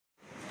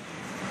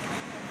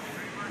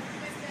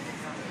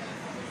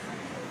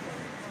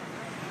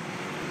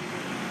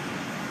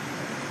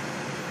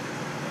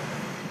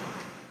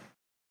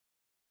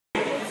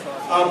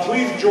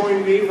Please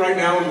join me right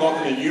now in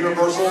welcoming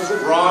Universal's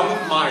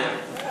Ron Meyer.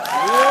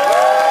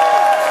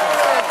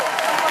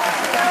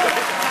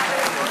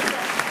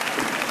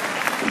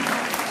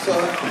 So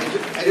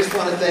I just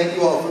want to thank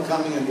you all for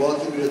coming and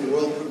welcome you to the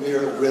world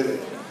premiere of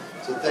Riddick.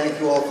 So thank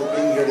you all for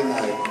being here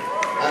tonight.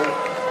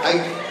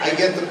 I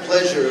get the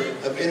pleasure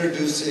of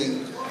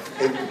introducing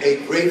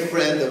a great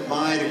friend of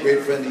mine, a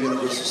great friend of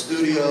Universal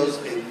Studios,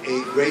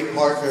 a great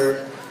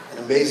partner, an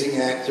amazing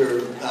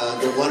actor,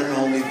 the one and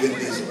only Vin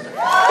Diesel.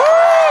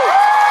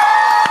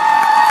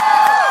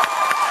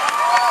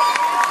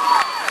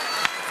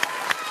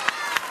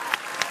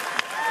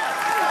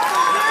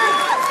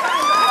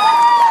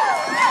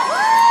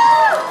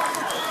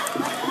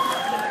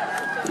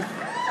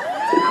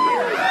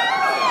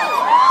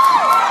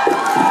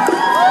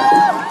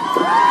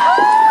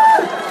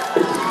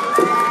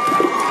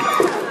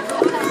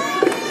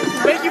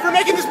 Thank you for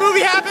making this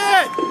movie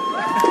happen!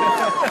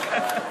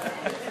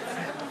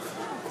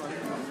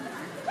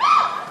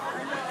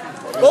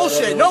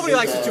 Bullshit, nobody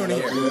likes to tune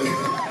in here.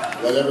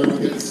 Let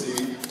everyone get to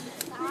see.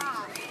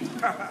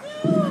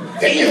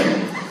 Damn!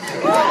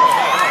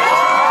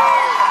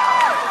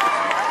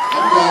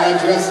 I'm glad I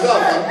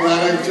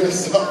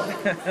dressed up.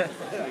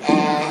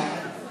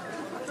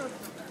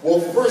 Well,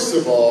 first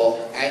of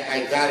all,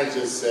 I gotta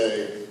just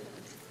say,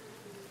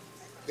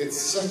 it's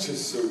such a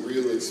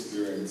surreal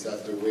experience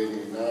after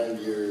waiting 9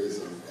 years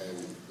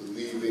and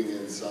believing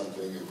in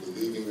something and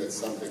believing that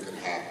something could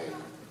happen.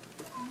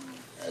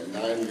 And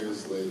 9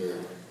 years later,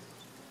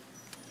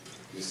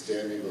 you're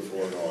standing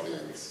before an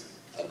audience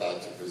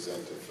about to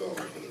present a film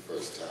for the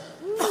first time.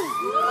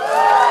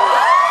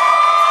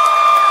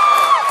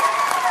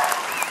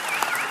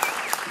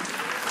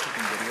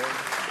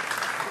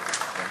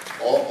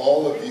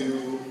 All of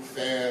you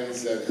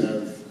fans that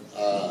have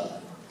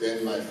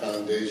been my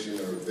foundation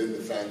or been the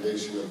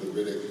foundation of the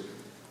Riddick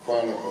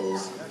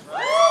Chronicles,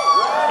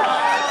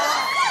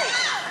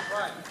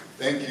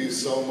 thank you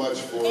so much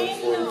for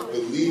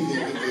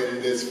believing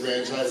in this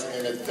franchise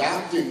and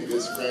adopting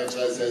this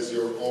franchise as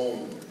your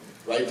own.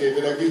 Right,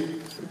 David Eggy?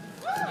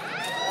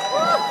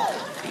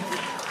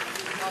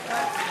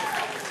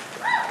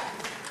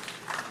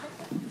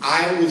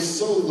 I was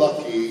so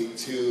lucky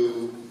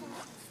to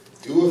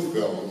do a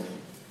film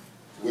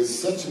with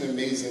such an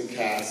amazing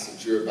cast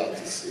that you're about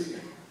to see.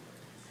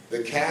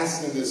 The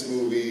cast in this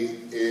movie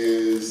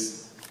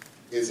is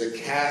a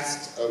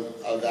cast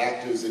of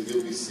actors that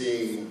you'll be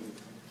seeing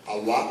a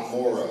lot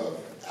more of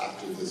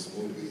after this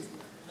movie.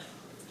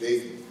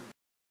 They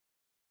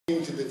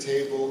came to the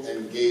table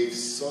and gave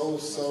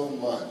so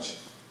much.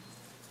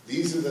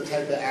 These are the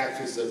type of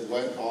actors that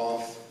went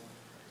off,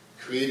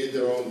 created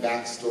their own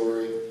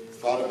backstory,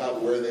 thought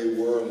about where they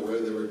were and where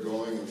they were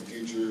going in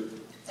future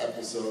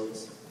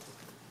episodes.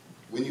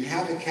 When you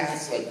have a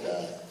cast like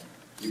that,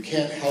 you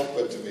can't help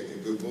but to make a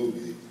good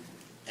movie.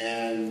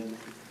 And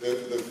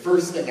the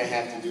first thing I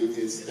have to do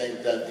is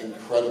thank that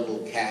incredible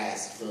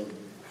cast, from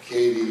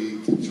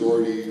Katie to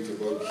Jordy to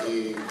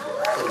Joaquin to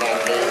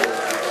Matt Hale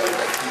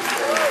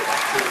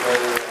to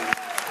Roland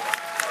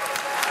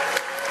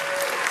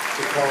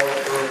to Carl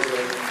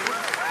Urban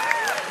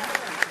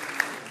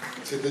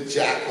to the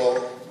Jackal.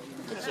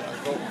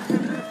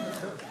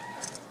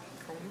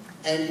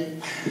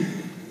 And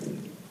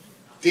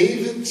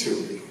David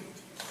Toohey.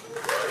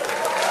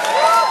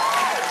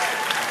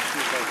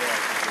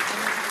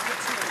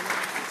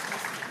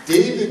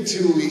 David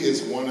Toohey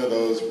is one of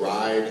those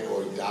ride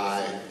or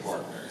die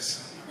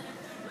partners.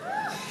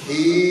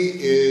 He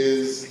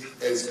is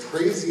as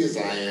crazy as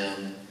I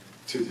am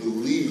to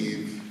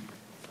believe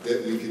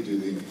that we could do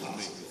the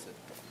impossible.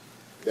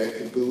 That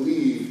could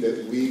believe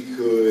that we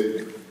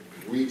could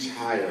reach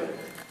higher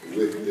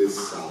with this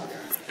saga.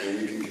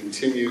 And we can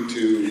continue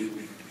to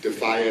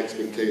defy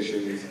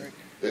expectations,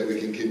 that we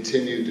can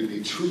continue to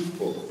be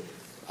truthful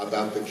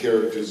about the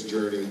character's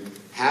journey.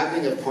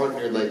 Having a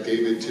partner like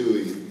David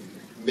Toohey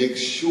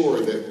makes sure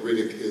that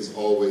Riddick is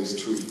always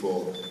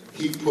truthful.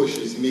 He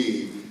pushes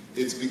me.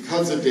 It's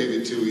because of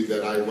David Toohey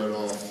that I went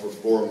off for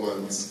 4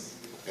 months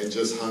and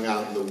just hung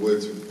out in the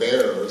woods with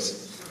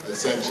bears,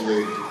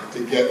 essentially,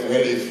 to get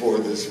ready for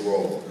this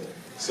role.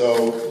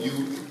 So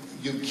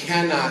you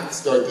cannot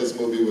start this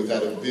movie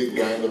without a big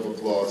round of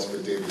applause for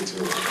David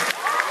Toohey.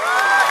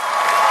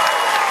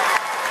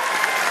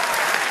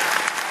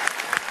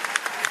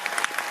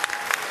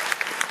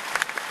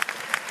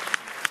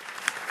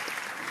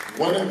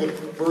 One of the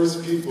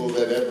first people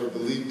that ever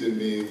believed in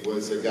me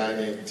was a guy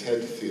named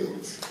Ted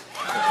Fields.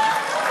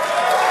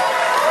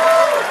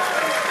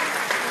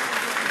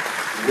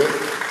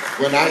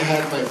 When I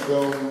had my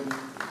film,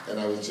 and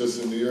I was just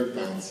a New York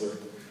bouncer,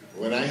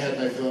 when I had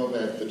my film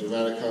at the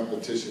dramatic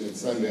competition in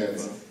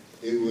Sundance,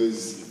 it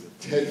was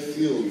Ted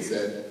Fields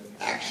that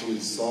actually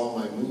saw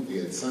my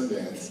movie at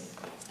Sundance,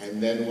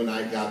 and then when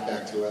I got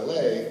back to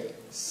LA,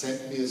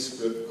 sent me a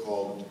script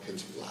called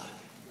Pitch Black.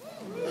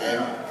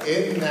 And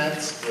in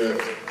that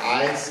script,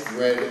 I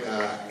read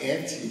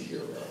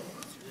anti-hero.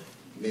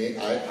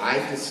 I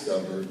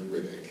discovered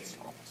Riddick,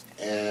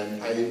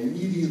 and I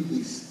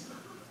immediately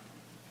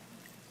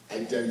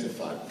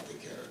identified with the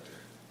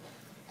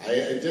I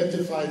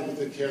identified with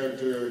the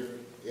character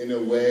in a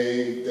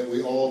way that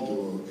we all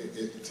do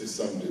to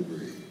some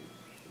degree.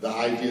 The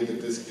idea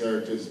that this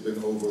character has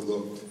been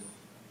overlooked,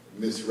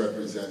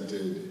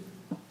 misrepresented,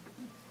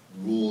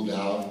 ruled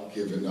out,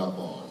 given up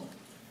on.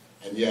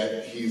 And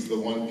yet, he's the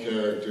one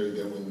character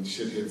that when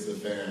shit hits the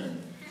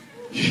fan,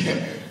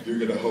 you're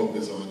gonna hope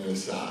is on your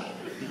side.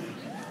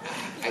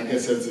 I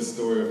guess that's the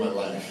story of my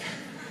life.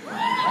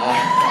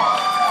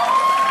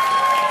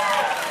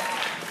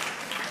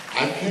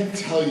 I can't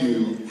tell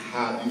you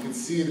how, you can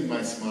see it in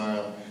my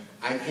smile,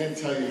 I can't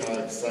tell you how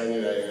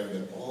excited I am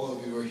that all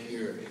of you are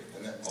here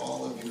and that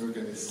all of you are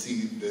gonna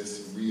see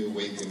this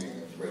reawakening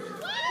of Riddick.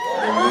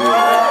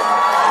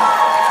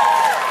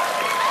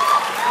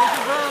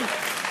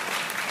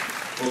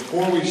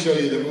 Before we show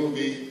you the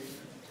movie,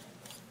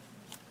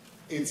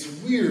 it's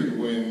weird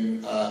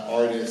when an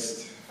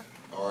artist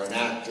or an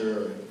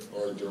actor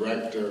or a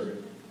director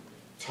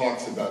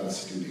talks about a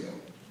studio.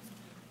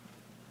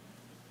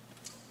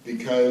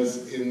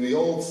 Because in the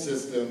old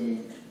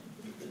system,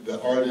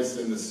 the artists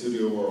in the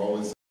studio were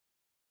always...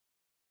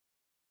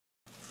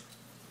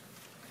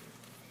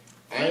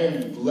 I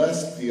am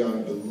blessed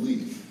beyond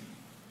belief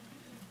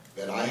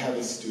that I have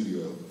a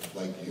studio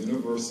like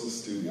Universal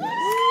Studios.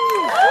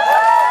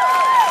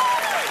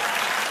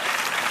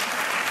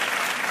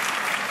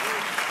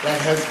 That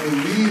has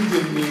believed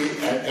in me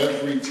at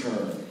every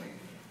turn.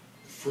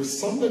 For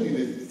somebody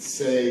to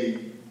say,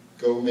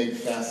 go make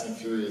Fast and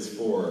Furious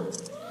 4,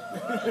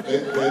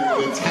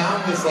 the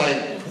town is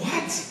like,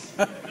 what?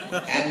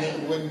 And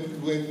then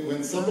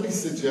when somebody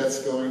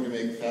suggests going to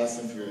make Fast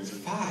and Furious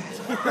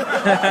 5,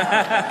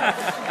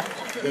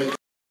 that's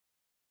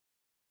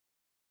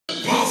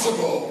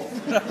impossible.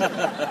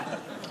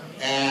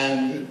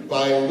 And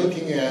by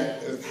looking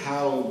at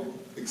how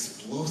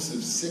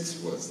explosive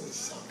 6 was this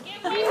summer,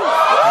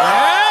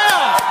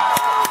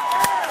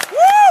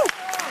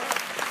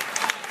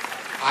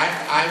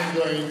 I'm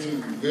going to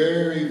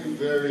very,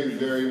 very,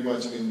 very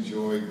much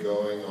enjoy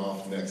going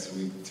off next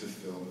week to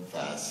film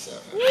Fast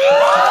 7.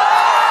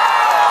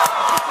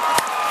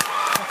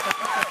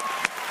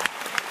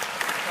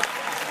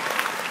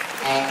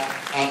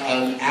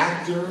 An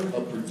actor,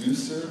 a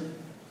producer,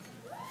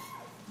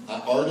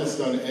 an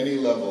artist on any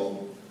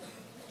level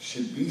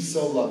should be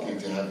so lucky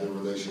to have the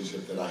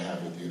relationship that I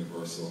have with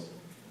Universal.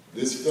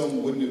 This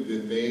film wouldn't have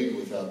been made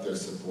without their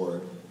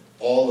support.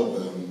 All of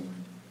them.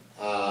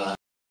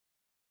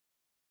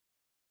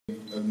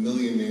 A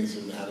million names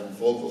from Adam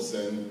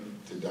Fogelson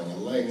to Donna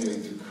Langley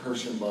to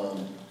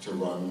Kirschenbaum to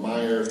Ron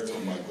Meyer to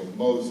Michael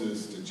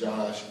Moses to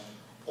Josh.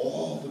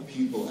 All the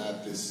people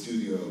at this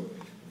studio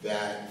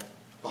that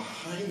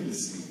behind the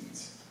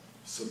scenes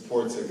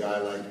supports a guy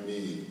like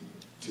me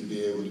to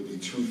be able to be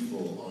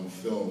truthful on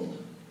film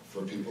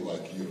for people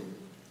like you.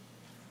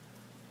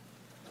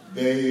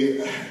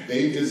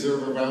 They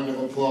deserve a round of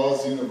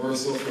applause,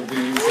 Universal, for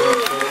being so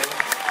good.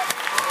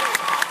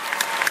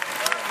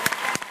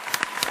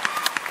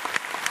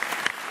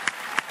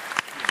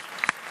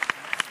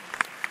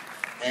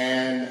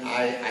 And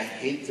I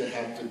hate to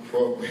have to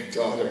quote my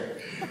daughter,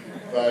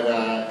 but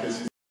because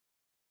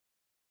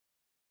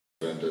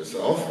she's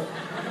herself.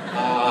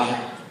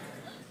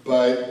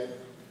 But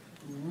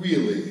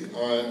really,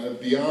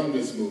 beyond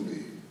this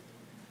movie,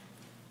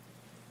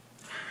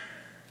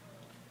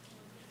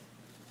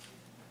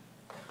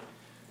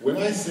 when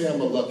I say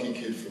I'm a lucky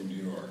kid from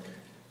New York,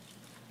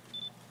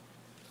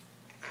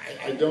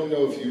 I don't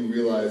know if you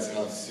realize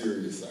how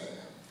serious I am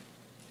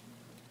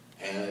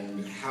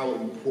and how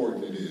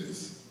important it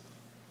is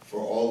for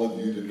all of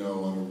you to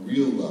know on a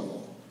real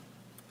level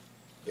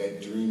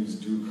that dreams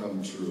do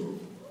come true.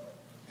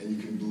 And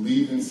you can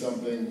believe in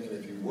something, and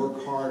if you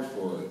work hard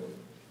for it,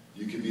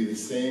 you could be the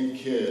same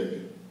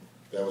kid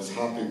that was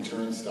hopping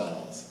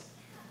turnstiles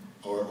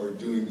or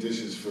doing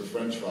dishes for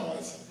French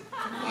fries.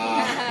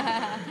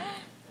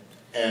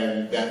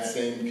 And that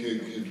same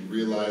kid could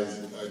realize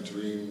a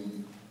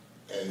dream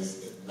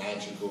as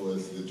magical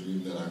as the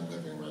dream that I'm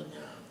living right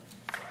now.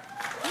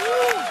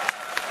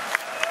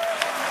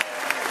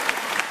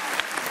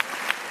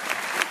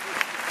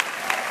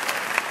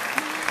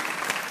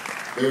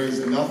 There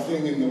is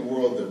nothing in the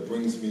world that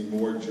brings me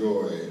more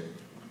joy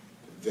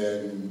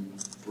than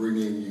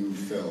bringing you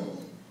film.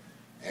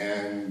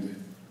 And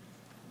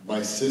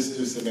my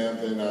sister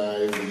Samantha and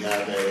I, we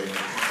have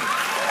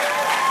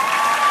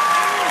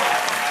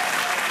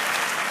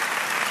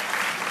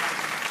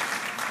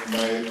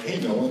hey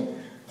Nolan,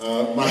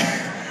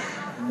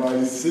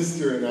 my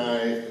sister and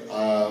I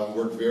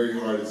work very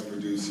hard as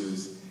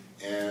producers,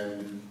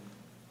 and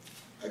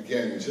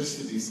again, just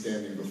to be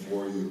standing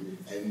before you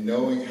and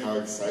knowing how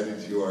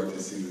excited you are to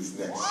see this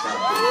next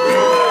chapter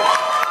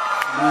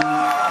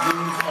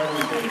means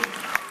everything.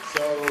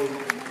 So,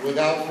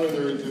 without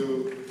further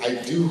ado, I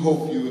do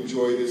hope you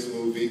enjoy this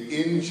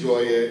movie.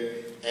 Enjoy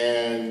it,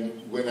 and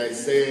when I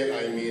say it,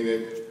 I mean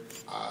it.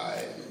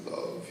 I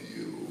love